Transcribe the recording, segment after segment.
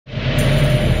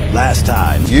Last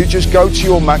time. You just go to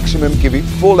your maximum, give it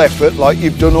full effort like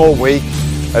you've done all week,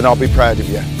 and I'll be proud of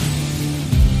you.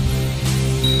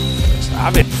 Let's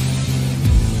have it.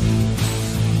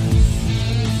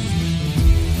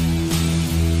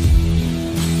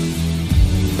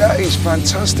 That is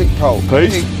fantastic, Paul.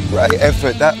 Peace. Great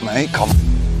effort, that, mate. Come on.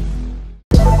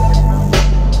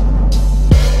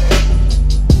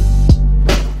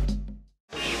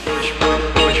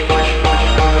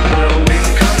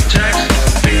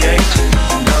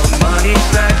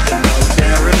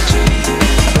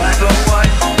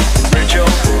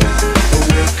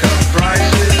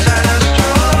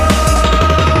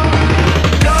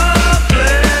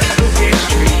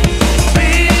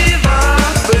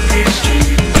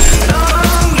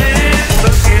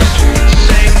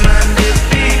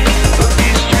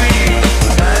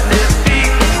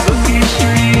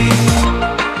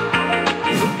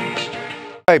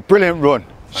 Hey, brilliant run.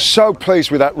 So pleased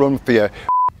with that run for you.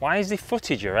 Why is the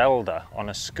footage of your elder on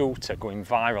a scooter going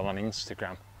viral on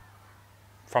Instagram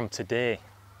from today?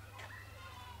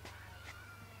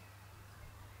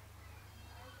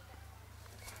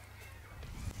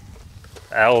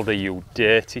 Elder, you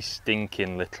dirty,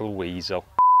 stinking little weasel.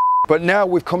 But now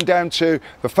we've come down to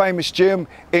the famous gym,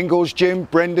 Ingle's gym,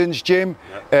 Brendan's gym,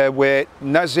 where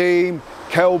Nazim,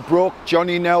 Kell Brook,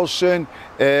 Johnny Nelson,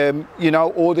 you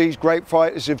know, all these great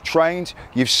fighters have trained.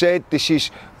 You've said this is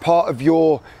part of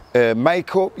your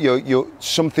makeup,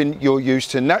 something you're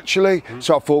used to naturally.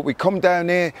 So I thought we'd come down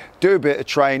here, do a bit of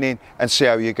training and see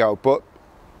how you go. But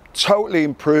totally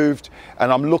improved,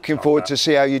 and I'm looking forward to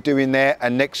see how you're doing there,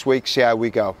 and next week see how we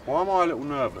go. Why am I a little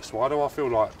nervous? Why do I feel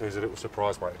like there's a little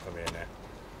surprise waiting for me in there?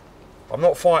 I'm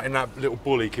not fighting that little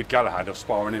bully kid Galahad or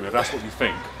sparring him, if that's what you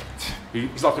think.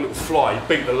 He's like a little fly. He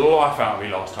beat the life out of me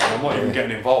last time. I'm not even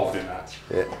getting involved in that.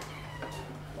 Yeah.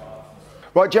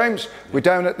 Right, James, we're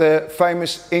down at the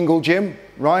famous Ingle gym,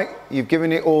 right? You've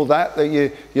given it all that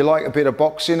you like a bit of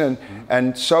boxing,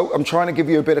 and so I'm trying to give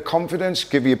you a bit of confidence,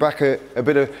 give you back a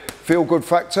bit of feel-good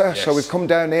factor. Yes. So we've come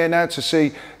down here now to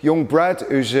see young Brad,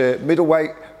 who's a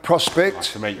middleweight prospect,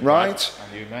 nice to meet you, right?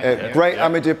 You, great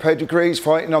amateur pedigree. He's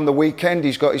fighting on the weekend.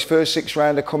 He's got his first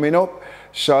 6-rounder coming up.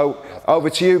 So over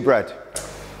to you, Brad.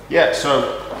 Yeah,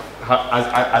 so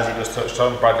as you just touched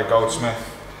on, Bradley Goldsmith,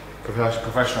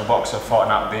 professional boxer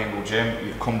fighting out of the Ingle gym.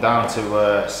 You've come down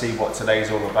to see what today's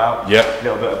all about. Yeah. A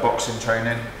little bit of boxing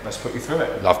training. Let's put you through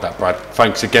it. Love that, Brad.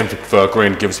 Thanks again for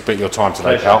agreeing to give us a bit of your time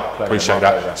today, Pleasure. pal. Appreciate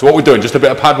that. So what we're doing, just a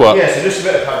bit of pad work? Yeah, so just a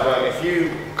bit of pad work. If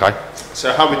you... Okay.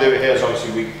 So how we do it here is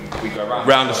obviously we go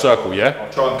round the circle, yeah?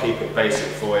 I'll try and keep it basic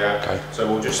for you. Okay. So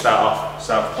we'll just start off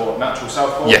southpaw, natural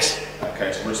southpaw? Yes.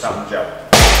 Okay, so we'll start on the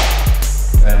jab.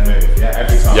 Then move, yeah?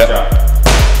 Every time jab.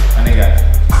 And again.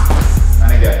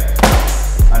 And again.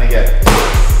 And again,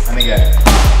 and again.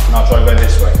 And I'll try to go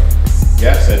this way.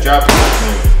 Yeah, so jab,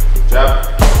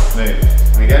 move,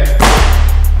 and again.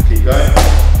 Keep going.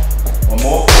 One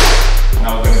more.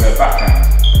 Now we're going to go backhand.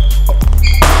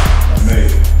 And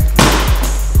move.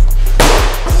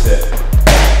 That's it.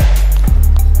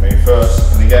 Move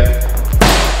first, and again.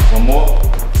 One more.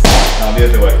 Now the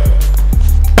other way.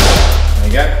 And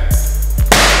again.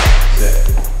 That's it.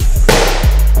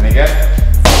 And again.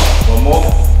 One more.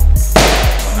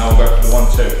 Now we'll go for the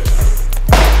 1-2.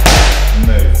 And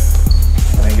move.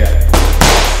 And again.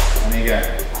 And again.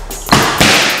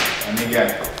 And again.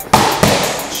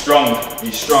 Strong.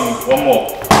 He's strong. One more.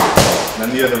 And then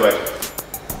the other way.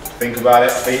 Think about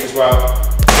it. Feet as well.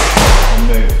 And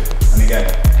move. And again.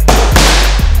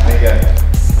 And again.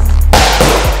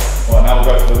 Well, now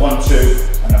we'll go for the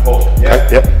 1-2 and a hook. Yeah?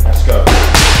 Okay, yep. Let's go.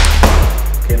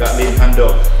 Keep that lead hand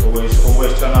up.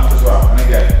 Always turn up as well. And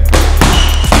again.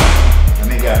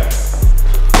 And again.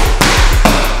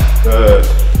 Good.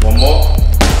 One more.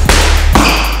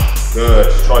 Good.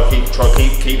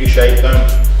 Keep your shape.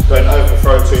 Don't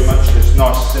overthrow too much. Just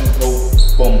nice, simple.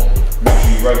 Boom. Make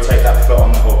sure you rotate that foot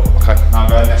on the hook. Okay. Now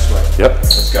going this way. Yep.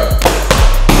 Let's go.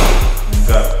 And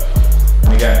go.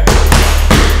 And again.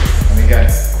 And again.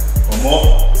 One more.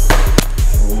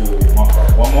 Ooh, my God.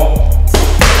 One more.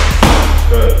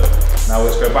 Good. Now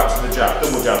let's go back to the jab.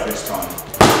 Double jab this time.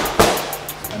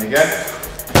 And again.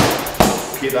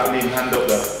 Keep that leading hand up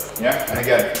there. Yeah? And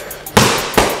again.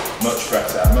 Much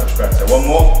better, much better. One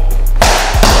more.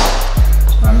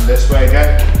 And this way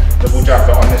again. Double jab,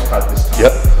 but on this pad this time.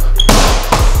 Yep.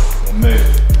 And move.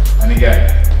 And again.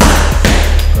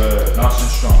 Good. Nice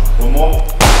and strong. One more.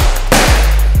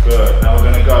 Good. Now we're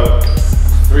going to go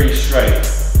 3 straight.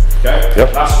 Okay?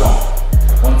 Yep. Last one.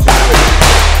 1, 2, 3.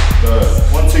 Good.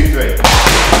 1, 2, 3.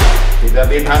 Keep that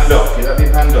lead hand up. Keep that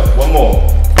lead hand up. One more.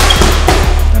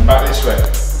 And back this way.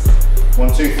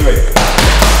 1, 2,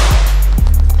 3.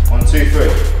 2, 3.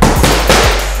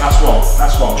 Last one,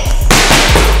 last one.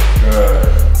 Good.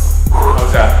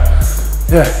 How's that?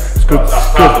 Yeah, it's good.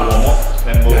 That's part of the warm up.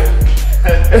 Then we'll.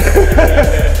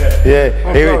 Yeah,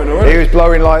 he was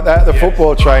blowing like that at the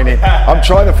football training. I'm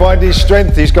trying to find his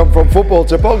strength. He's gone from football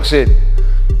to boxing.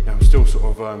 Yeah, I'm still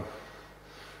sort of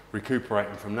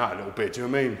recuperating from that a little bit. Do you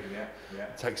know what I mean? Yeah, yeah.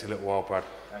 It takes a little while, Brad.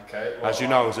 Okay. As you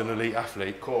know, as an elite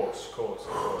athlete. Of course.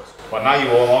 But now you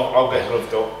all, I'll get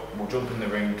gloved up. We'll jump in the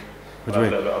ring. What do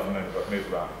you We'll mean? have a little bit of a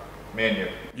move around. Me and you.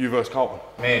 You versus Carlton.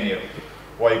 Me and you.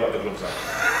 Why you got the gloves on?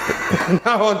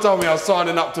 No one told me I was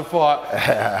signing up to fight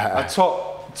a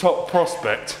top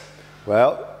prospect.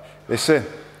 Well, listen,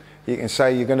 you can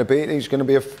say you're going to beat. He's going to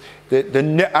be the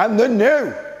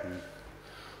new.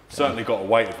 Certainly got a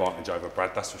weight advantage over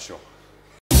Brad, that's for sure.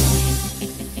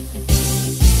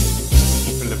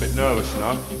 Feeling a bit nervous, you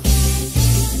know.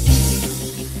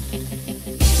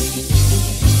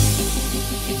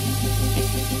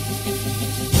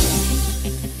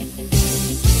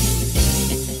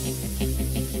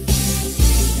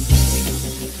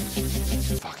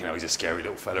 Fucking hell, he's a scary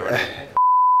little fella, isn't he?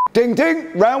 Ding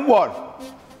ding, round 1.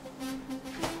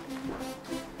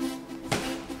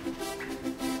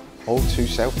 All 2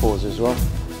 southpaws as well.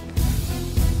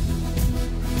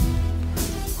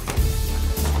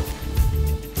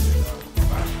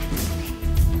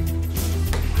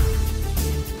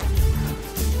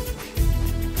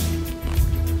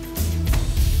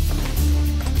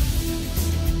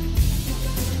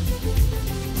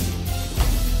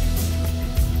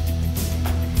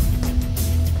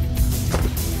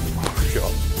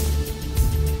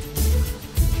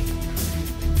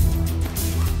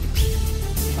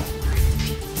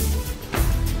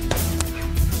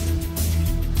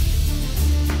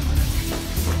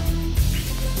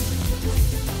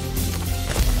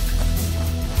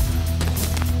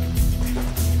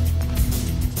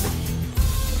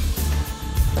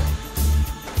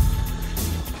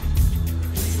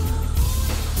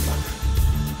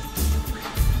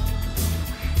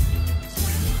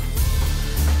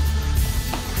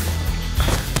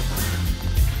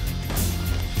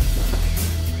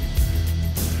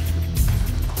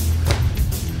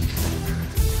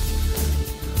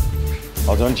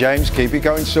 Hold on, James. Keep it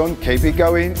going, son. Keep it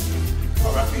going.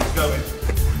 I reckon he's going.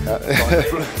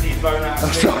 He's blown out.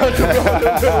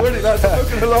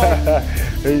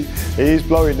 He is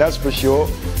blowing, that's for sure.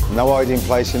 No hiding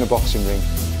place in a boxing ring.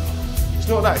 It's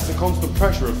not that, it's the constant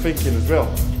pressure of thinking as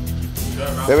well.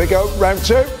 There we go, round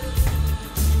 2.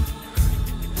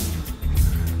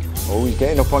 Oh, he's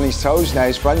getting up on his toes now.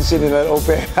 He's fancying it a little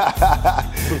bit.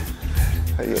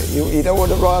 you don't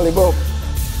want to rile him up.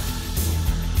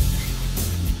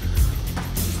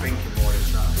 Thinking more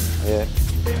is that. Yeah.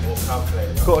 Being more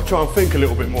calculated. Got to try and think a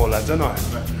little bit more, lads, haven't I?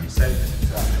 You said this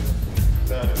exactly.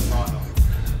 Third and final.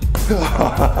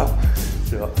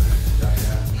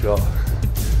 Sure.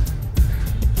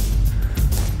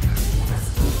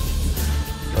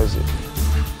 Does it?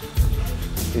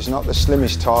 He's not the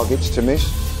slimmest targets to miss.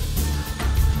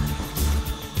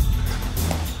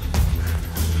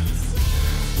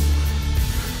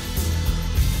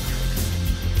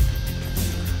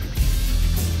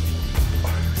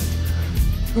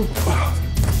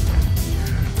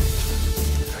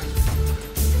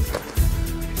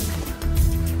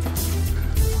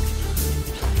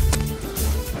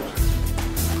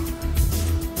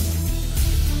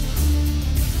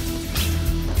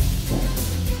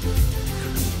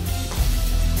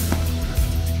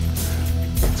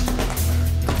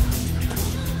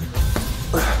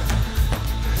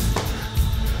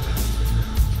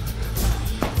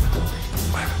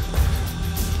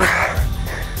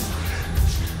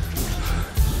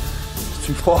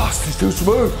 Too fast, it's too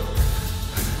smooth.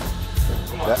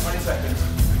 Come on, 20 seconds.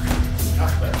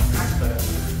 That's better. That's better.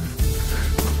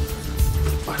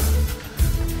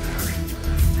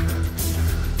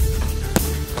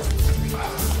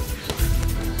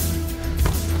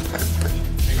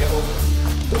 You get all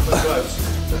the gloves.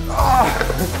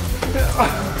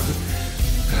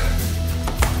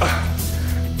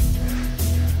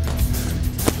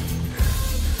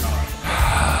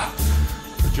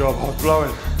 Good job, I was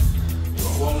blowing.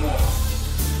 One more.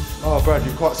 Oh, Brad,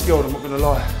 you're quite skilled, I'm not going to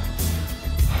lie.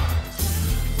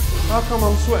 How come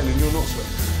I'm sweating and you're not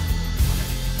sweating?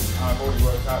 I've already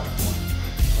worked out this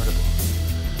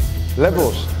one.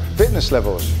 Levels, fitness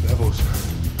levels. Levels.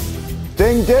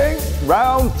 Ding ding,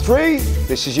 round 3.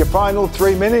 This is your final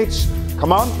 3 minutes.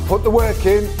 Come on, put the work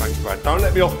in. Thanks, Brad. Don't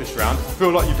let me off this round. I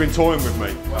feel like you've been toying with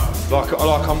me. Like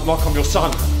I'm your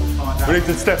son. We need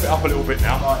to step it up a little bit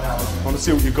now. I want to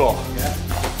see what you got. Yeah.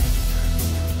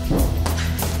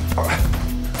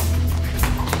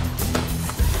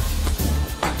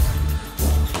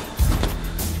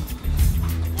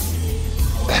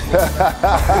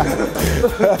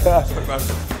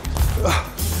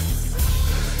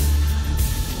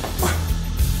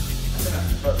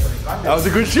 That was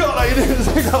a good shot, like, you didn't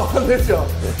take that one, did you?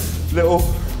 Little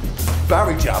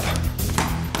Barry jab.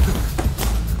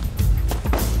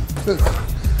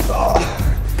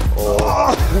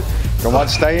 Come on,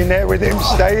 stay in there with him,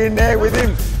 stay in there with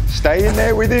him, stay in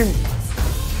there with him.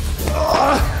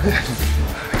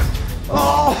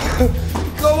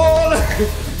 Come on!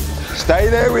 Stay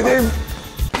there with him.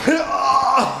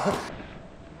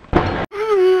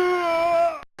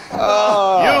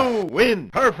 You win.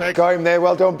 Perfect. Got him there,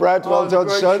 well done, Brad, well done,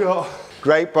 great son. shot.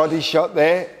 Great body shot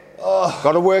there.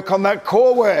 Got to work on that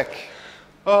core work.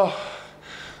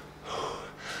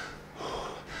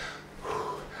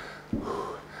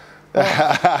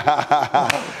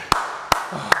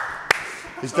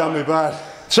 He's done me bad.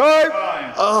 Time!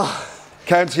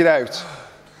 Count it out.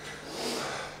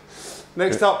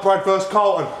 Next up, Brad versus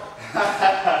Carlton.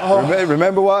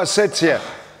 Remember what I said to you?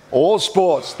 All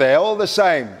sports, they're all the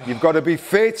same. You've got to be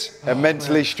fit and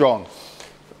mentally strong.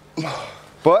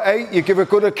 But hey, you give a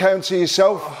good account to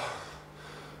yourself.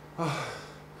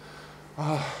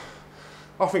 I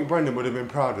think Brendan would have been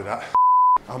proud of that.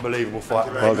 Unbelievable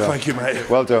fight, mate. Well done. Thank you, mate.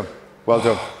 Well done, well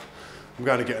done. I'm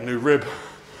going to get a new rib.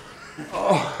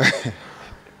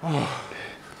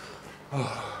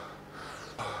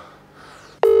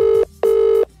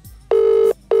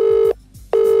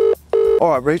 All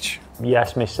right, Rich.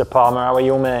 Yes, Mr. Palmer, how are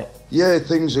you, mate? Yeah,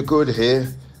 things are good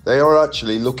here. They are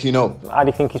actually looking up. How do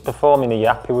you think he's performing? Are you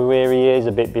happy with where he is?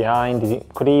 A bit behind?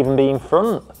 Could he even be in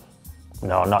front?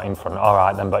 No, not in front. All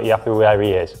right then, but are you happy with where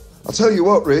he is? I'll tell you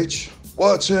what, Rich,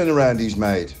 what a turnaround he's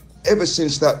made. Ever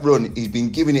since that run, he's been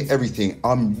giving it everything.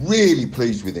 I'm really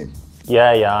pleased with him.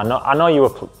 Yeah, I know you were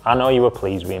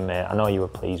pleased with him, mate. I know you were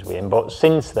pleased with him. But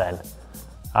since then,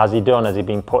 has he done? Has he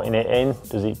been putting it in?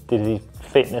 Did his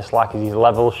fitness, like his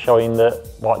levels, showing that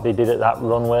what they did at that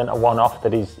run weren't a one-off?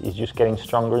 That he's just getting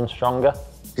stronger and stronger.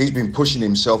 He's been pushing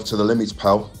himself to the limits,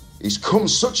 pal. He's come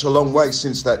such a long way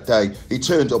since that day. He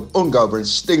turned up hungover and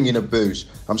stinging of booze.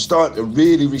 I'm starting to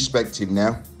really respect him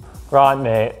now. Right,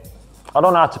 mate. I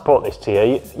don't know how to put this to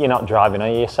you. You're not driving, are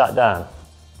you? You sat down?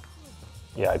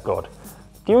 Yeah, good.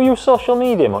 Do you use social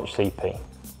media much, CP?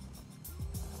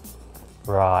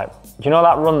 Right. Do you know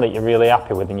that run that you're really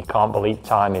happy with and you can't believe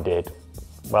time he did?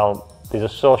 Well, there's a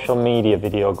social media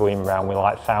video going around with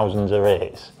like thousands of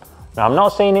hits. Now, I'm not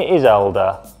saying it is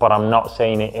Elder, but I'm not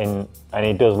saying it in, and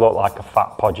he does look like a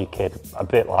fat podgy kid, a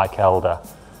bit like Elder.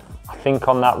 I think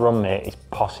on that run, mate, it's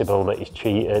possible that he's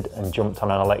cheated and jumped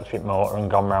on an electric motor and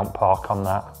gone round park on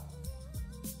that.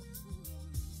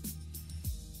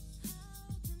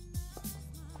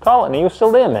 Carlton, are you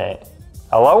still there, mate?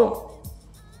 Hello?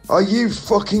 Are you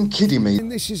fucking kidding me?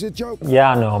 This is a joke.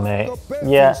 Yeah, I know, mate.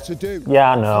 Yeah,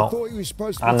 I know. I thought he was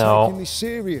supposed to I be know. taking this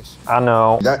serious. I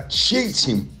know. That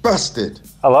cheating bastard.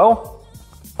 Hello?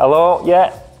 Hello?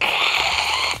 Yeah.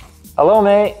 Hello,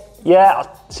 mate. Yeah,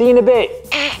 I'll see you in a bit.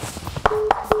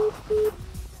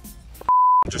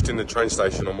 Just in the train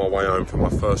station on my way home for my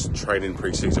first training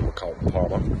pre-season with Carlton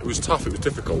Palmer. It was tough, it was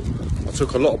difficult. I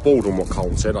took a lot of board on what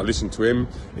Carlton said. I listened to him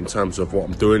in terms of what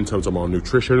I'm doing, in terms of my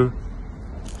nutrition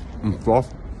and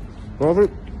stuff. Well, I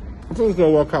think it's going to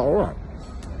work out all right.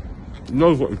 He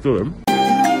knows what he's doing. I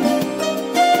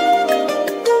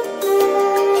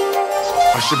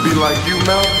should be like you,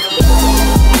 Mel.